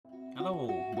Hello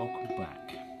all, welcome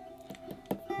back.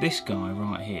 This guy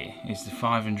right here is the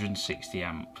 560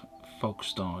 amp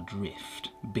Fogstar Drift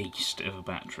beast of a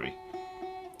battery.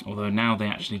 Although now they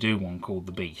actually do one called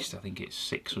the Beast. I think it's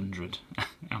 600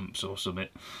 amps or something.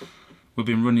 We've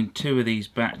been running two of these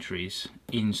batteries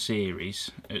in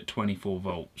series at 24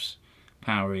 volts,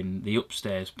 powering the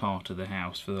upstairs part of the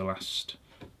house for the last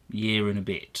year and a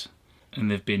bit. And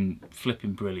they've been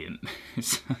flipping brilliant.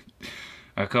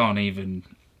 I can't even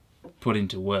put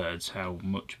into words how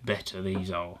much better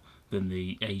these are than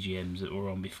the AGMs that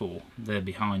were on before. They're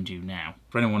behind you now.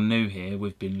 For anyone new here,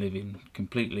 we've been living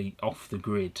completely off the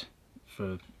grid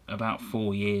for about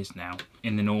 4 years now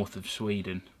in the north of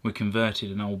Sweden. We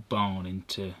converted an old barn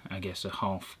into, I guess, a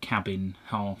half cabin,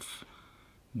 half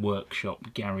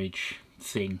workshop garage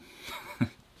thing.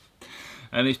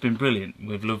 And it's been brilliant.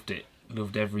 We've loved it.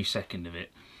 Loved every second of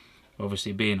it.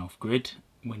 Obviously, being off grid,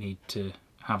 we need to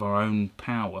have our own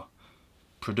power,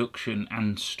 production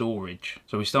and storage.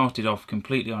 So we started off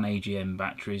completely on AGM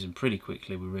batteries, and pretty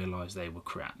quickly we realised they were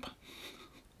crap.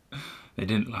 They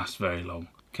didn't last very long.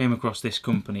 Came across this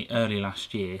company early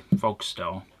last year,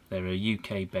 Fogstar. They're a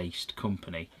UK based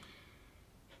company,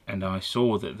 and I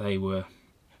saw that they were,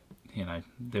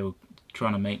 they were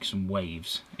trying to make some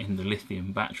waves in the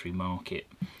lithium battery market.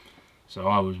 So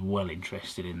I was well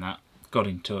interested in that. Got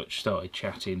in touch, started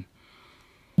chatting,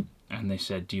 and they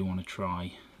said, do you want to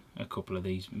try a couple of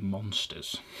these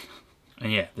monsters?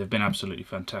 And yeah, they've been absolutely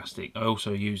fantastic. I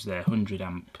also use their 100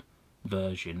 amp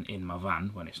version in my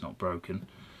van when it's not broken.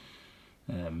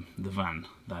 The van,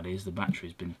 that is, the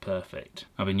battery's been perfect.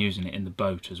 I've been using it in the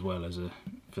boat as well as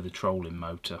for the trolling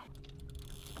motor.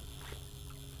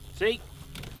 See?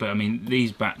 But I mean,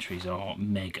 these batteries are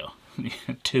mega.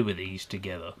 Two of these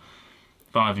together,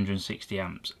 560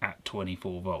 amps at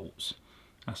 24 volts.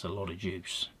 That's a lot of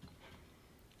juice.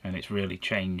 And it's really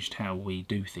changed how we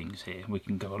do things here. We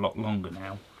can go a lot longer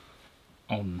now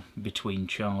on between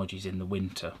charges in the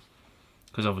winter,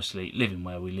 because obviously living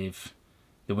where we live,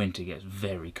 the winter gets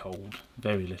very cold,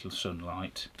 very little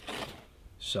sunlight,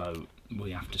 so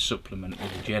we have to supplement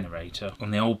with a generator.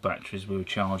 On the old batteries we were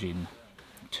charging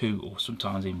 2 or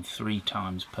sometimes even 3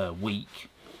 times per week,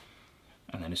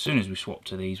 and then as soon as we swapped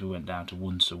to these we went down to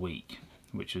once a week,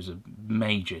 which was a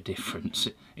major difference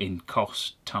in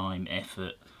cost, time,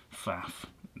 effort, faff,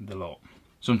 the lot.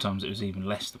 Sometimes it was even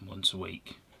less than once a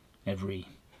week, every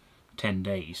 10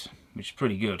 days, which is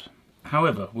pretty good.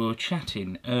 However, we were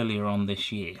chatting earlier on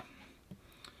this year,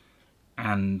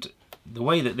 and the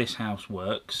way that this house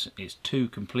works is 2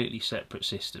 completely separate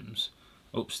systems.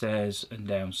 Upstairs and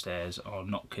downstairs are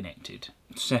not connected.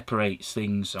 It separates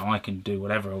things so I can do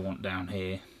whatever I want down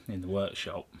here in the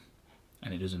workshop,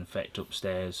 and it doesn't affect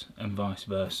upstairs, and vice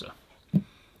versa.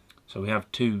 So we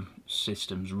have 2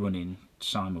 systems running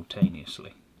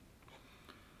simultaneously.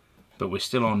 But we're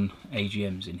still on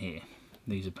AGMs in here.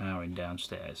 These are powering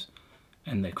downstairs,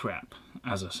 and they're crap,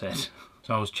 as I said.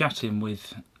 So I was chatting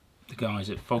with the guys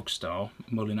at Fogstar,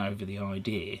 mulling over the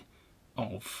idea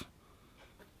of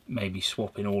maybe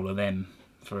swapping all of them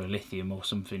for a lithium or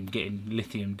something, getting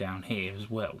lithium down here as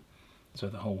well, so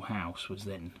the whole house was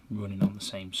then running on the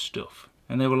same stuff.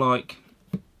 And they were like,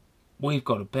 we've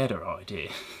got a better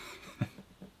idea.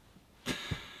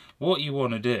 What you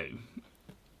want to do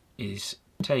is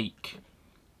take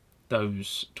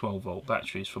those 12 volt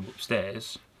batteries from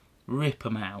upstairs, rip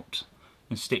them out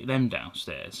and stick them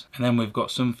downstairs, and then we've got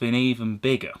something even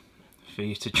bigger for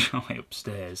you to try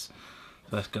upstairs.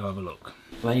 So let's go have a look.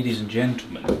 Ladies and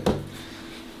gentlemen,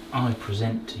 I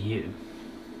present to you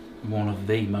one of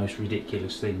the most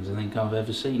ridiculous things I think I've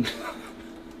ever seen.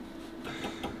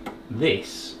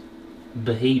 This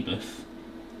behemoth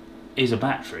is a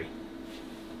battery.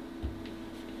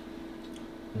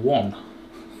 One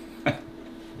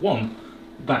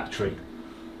battery.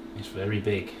 It's very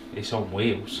big. It's on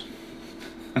wheels.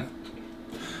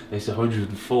 It's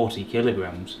 140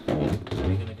 kilograms. So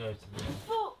we're going to go to the...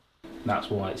 That's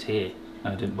why it's here.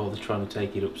 I didn't bother trying to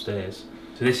take it upstairs.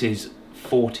 So this is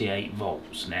 48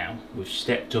 volts now. We've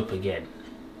stepped up again.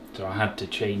 So I had to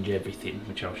change everything,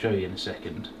 which I'll show you in a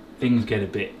second. Things get a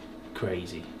bit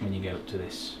crazy when you go up to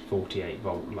this 48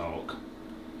 volt lark.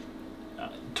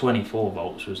 24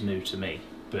 volts was new to me,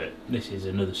 but this is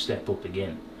another step up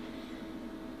again.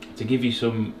 To give you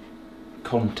some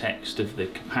context of the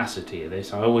capacity of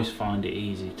this, I always find it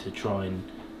easy to try and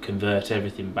convert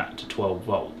everything back to 12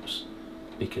 volts,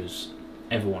 because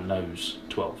everyone knows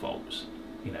 12 volts.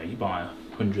 You know, you buy a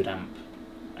 100 amp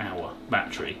hour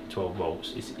battery, 12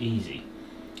 volts, it's easy.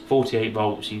 48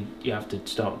 volts, you have to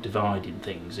start dividing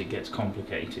things, it gets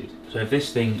complicated. So if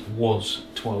this thing was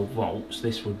 12 volts,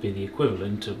 this would be the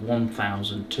equivalent of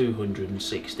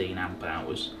 1216 amp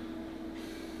hours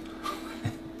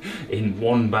in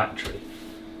one battery.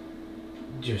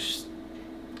 Just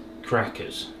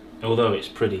crackers. Although it's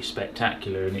pretty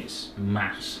spectacular in its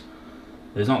mass,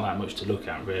 there's not that much to look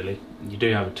at really. You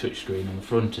do have a touchscreen on the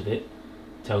front of it,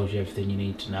 tells you everything you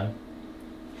need to know.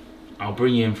 I'll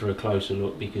bring you in for a closer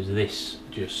look because this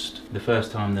just, the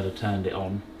first time that I turned it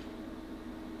on,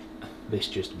 this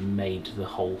just made the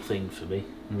whole thing for me,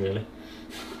 really.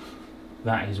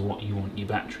 That is what you want your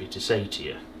battery to say to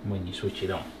you when you switch it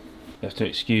on. You have to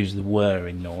excuse the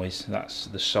whirring noise, that's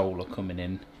the solar coming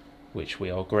in, which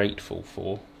we are grateful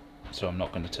for, so I'm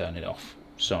not going to turn it off,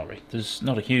 sorry. There's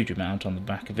not a huge amount on the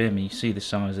back of him. You see the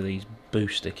size of these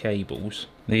booster cables.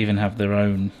 They even have their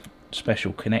own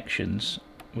special connections,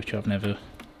 which I've never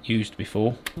used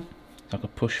before. It's like a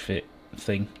push fit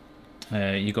thing.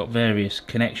 You've got various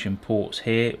connection ports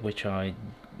here, which I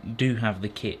do have the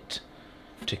kit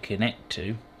to connect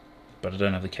to, but I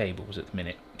don't have the cables at the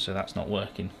minute, so that's not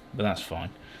working, but that's fine.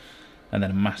 And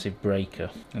then a massive breaker,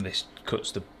 and this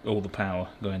cuts all the power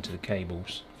going to the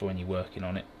cables for when you're working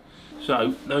on it.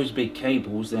 So those big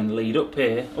cables then lead up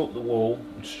here, up the wall,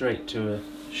 and straight to a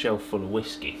shelf full of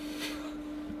whiskey.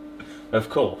 Of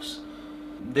course,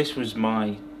 this was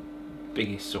my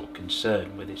biggest sort of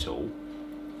concern with it all,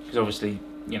 because obviously,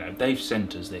 you know, they've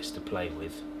sent us this to play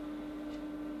with.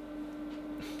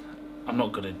 I'm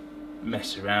not going to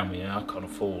mess around with it. I can't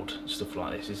afford stuff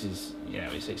like this. This is, you know,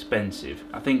 it's expensive.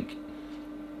 I think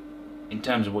in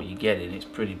terms of what you're getting, it's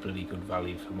pretty bloody good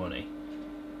value for money,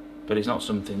 but it's not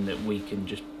something that we can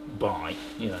just buy.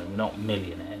 You know, we're not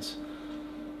millionaires,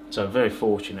 so I'm very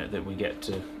fortunate that we get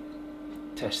to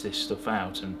test this stuff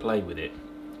out and play with it.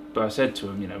 But I said to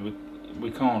him, you know,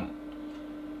 we can't,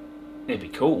 it'd be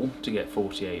cool to get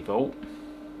 48 volt,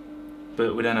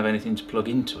 but we don't have anything to plug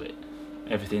into it.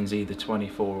 Everything's either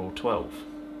 24 or 12.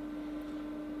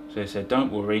 So they said,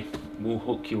 don't worry, we'll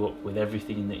hook you up with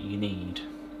everything that you need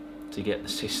to get the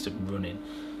system running.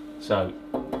 So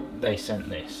they sent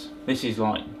this. This is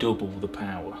like double the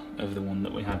power of the one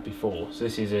that we had before. So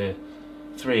this is a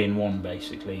 3-in-1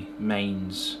 basically,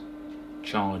 mains,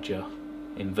 charger,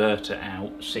 inverter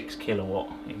out, 6 kilowatt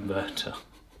inverter,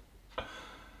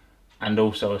 and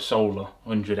also a solar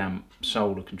 100 amp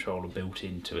solar controller built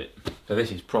into it. So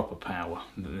this is proper power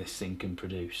that this thing can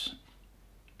produce,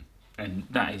 and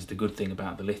that is the good thing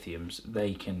about the lithiums.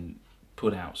 They can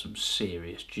put out some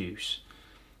serious juice.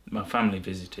 My family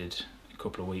visited a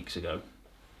couple of weeks ago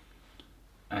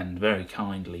and very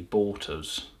kindly bought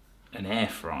us an air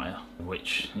fryer,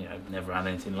 which, you know, never had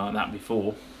anything like that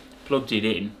before. Plugged it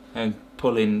in and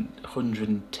pulling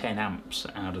 110 amps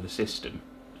out of the system,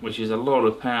 which is a lot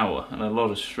of power and a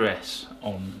lot of stress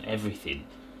on everything.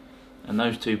 And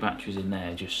those two batteries in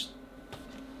there, just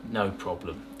no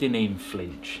problem, didn't even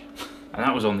flinch. And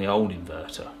that was on the old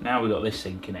inverter. Now we've got this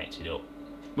thing connected up.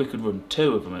 We could run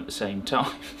 2 of them at the same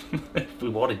time if we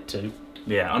wanted to.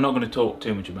 Yeah, I'm not going to talk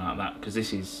too much about that because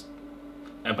this is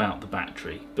about the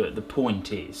battery, but the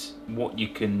point is what you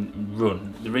can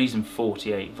run. The reason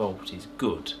 48 volt is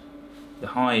good, the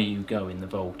higher you go in the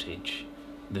voltage,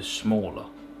 the smaller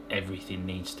everything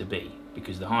needs to be,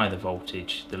 because the higher the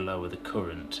voltage, the lower the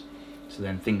current. So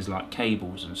then things like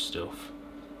cables and stuff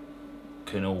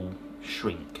can all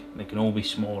shrink, they can all be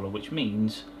smaller, which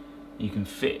means you can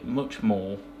fit much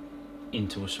more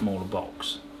into a smaller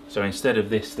box. So instead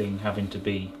of this thing having to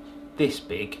be this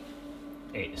big,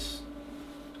 it's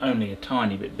only a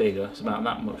tiny bit bigger. It's about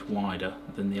that much wider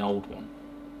than the old one,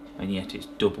 and yet it's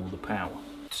double the power.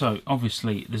 So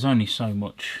obviously there's only so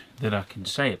much that I can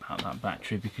say about that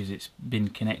battery because it's been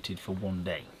connected for 1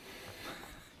 day.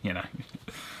 You know,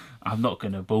 I'm not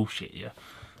going to bullshit you.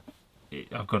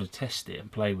 I've got to test it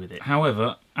and play with it.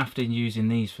 However, after using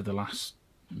these for the last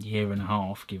 1.5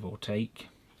 years, give or take,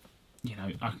 you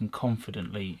know, I can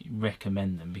confidently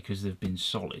recommend them because they've been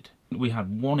solid. We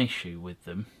had one issue with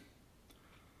them,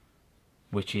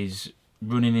 which is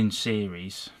running in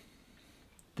series.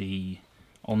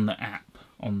 On the app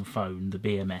on the phone, the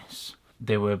BMS,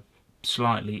 they were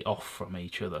slightly off from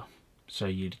each other, so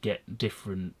you'd get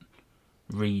different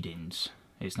readings.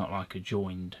 It's not like a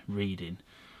joined reading,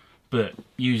 but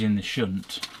using the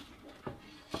shunt,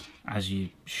 as you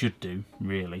should do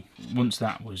really, once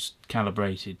that was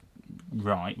calibrated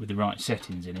right with the right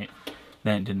settings in it,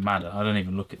 then it didn't matter. I don't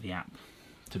even look at the app,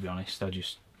 to be honest. I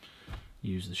just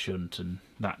use the shunt and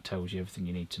that tells you everything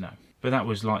you need to know. But that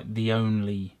was like the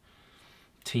only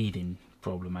teething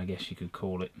problem, I guess you could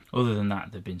call it. Other than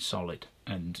that, they've been solid,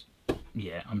 and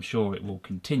yeah, I'm sure it will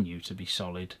continue to be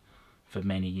solid for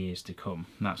many years to come.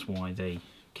 That's why they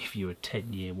give you a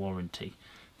 10-year warranty.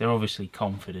 They're obviously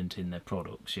confident in their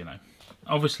products, you know.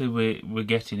 Obviously we're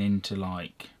getting into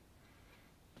like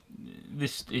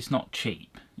this. It's not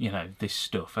cheap, you know, this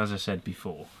stuff, as I said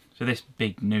before. So this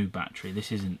big new battery,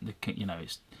 this isn't the, you know,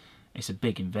 it's a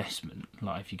big investment,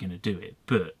 like if you're going to do it.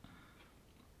 But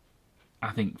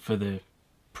I think for the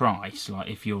price, like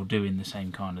if you're doing the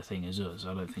same kind of thing as us,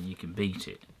 I don't think you can beat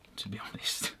it, to be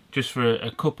honest. Just for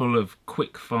a couple of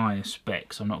quick fire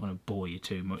specs, I'm not going to bore you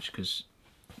too much because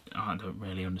I don't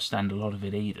really understand a lot of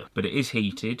it either. But it is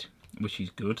heated, which is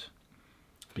good,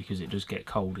 because it does get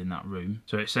cold in that room.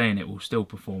 So it's saying it will still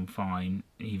perform fine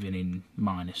even in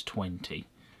 -20,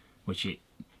 which it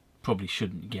probably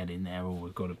shouldn't get in there, or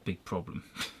we've got a big problem.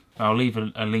 I'll leave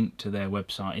a link to their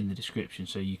website in the description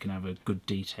so you can have a good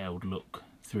detailed look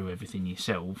through everything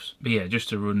yourselves. But yeah, just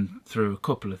to run through a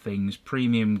couple of things.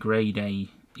 Premium grade A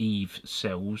EVE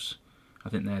cells, I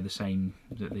think they're the same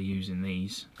that they use in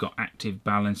these. Got active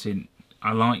balancing.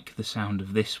 I like the sound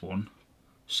of this one.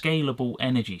 Scalable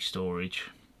energy storage.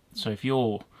 So if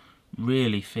you're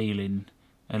really feeling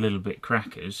a little bit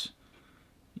crackers,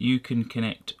 you can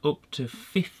connect up to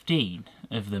 15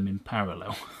 of them in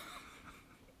parallel.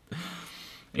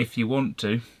 If you want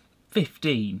to.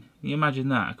 15. Can you imagine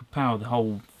that? I could power the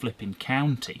whole flipping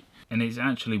county. And it's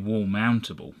actually wall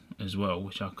mountable as well,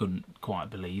 which I couldn't quite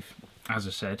believe. As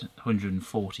I said,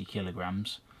 140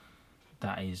 kilograms.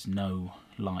 That is no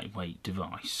lightweight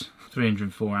device.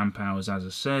 304 amp hours, as I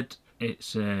said.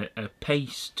 It's a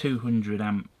Pace 200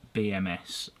 amp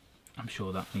BMS. I'm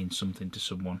sure that means something to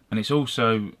someone. And it's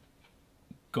also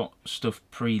got stuff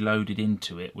preloaded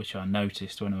into it, which I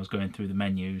noticed when I was going through the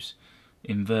menus.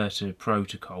 Inverter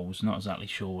protocols, not exactly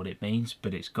sure what it means,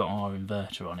 but it's got our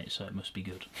inverter on it, so it must be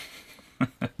good.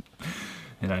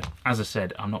 You know, as I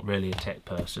said, I'm not really a tech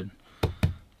person.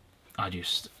 I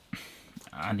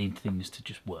need things to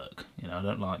just work. You know, I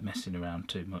don't like messing around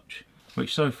too much.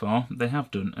 Which so far they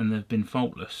have done, and they've been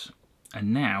faultless.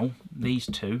 And now these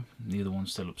two, the other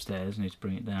one's still upstairs, I need to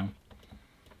bring it down.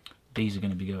 These are going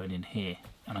to be going in here,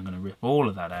 and I'm going to rip all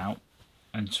of that out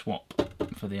and swap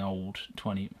for the old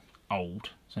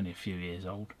it's only a few years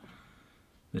old,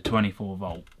 the 24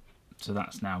 volt. So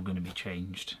that's now going to be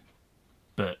changed,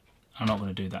 but I'm not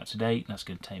going to do that today. That's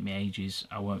going to take me ages.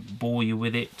 I won't bore you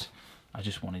with it. I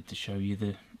just wanted to show you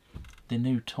the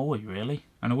new toy, really.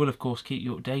 And I will of course keep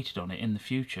you updated on it in the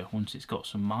future once it's got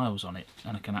some miles on it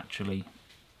and I can actually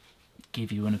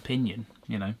give you an opinion,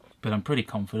 you know. But I'm pretty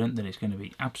confident that it's going to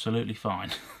be absolutely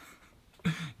fine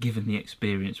given the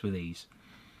experience with these.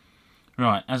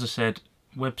 Right, as I said,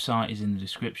 website is in the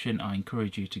description. I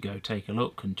encourage you to go take a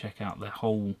look and check out the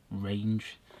whole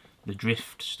range. The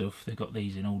drift stuff, they've got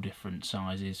these in all different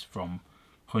sizes, from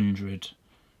 100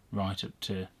 right up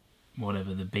to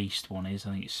whatever the beast one is.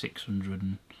 I think it's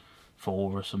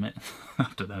 604 or something.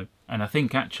 I don't know. And I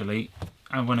think actually,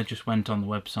 when I just went on the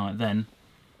website then,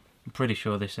 I'm pretty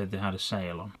sure they said they had a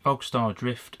sale on. Fogstar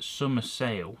Drift Summer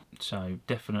Sale. So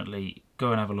definitely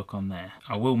go and have a look on there.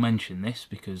 I will mention this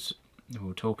because we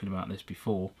were talking about this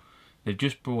before. They've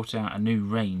just brought out a new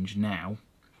range now,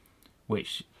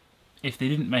 which, if they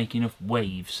didn't make enough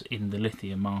waves in the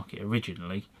lithium market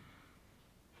originally,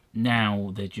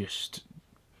 now they're just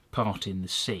parting the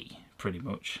sea, pretty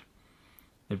much.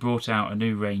 They brought out a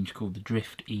new range called the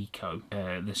Drift Eco.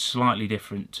 They're slightly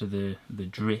different to the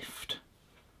Drift.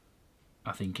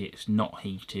 I think it's not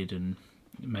heated and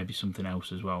maybe something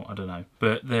else as well, I don't know.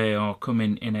 But they are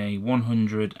coming in a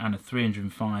 100 and a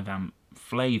 305 amp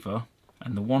flavour,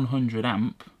 and the 100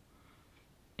 amp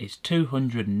is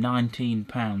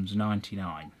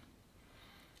 £219.99.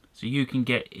 So you can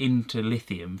get into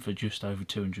lithium for just over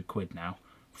 200 quid now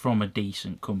from a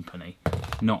decent company,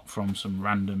 not from some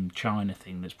random China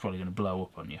thing that's probably going to blow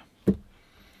up on you.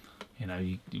 You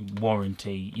know,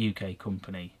 warranty, UK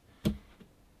company.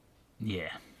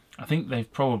 Yeah, I think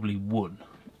they've probably won.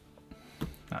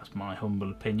 That's my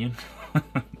humble opinion.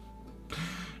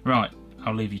 Right,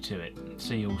 I'll leave you to it.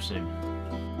 See you all soon.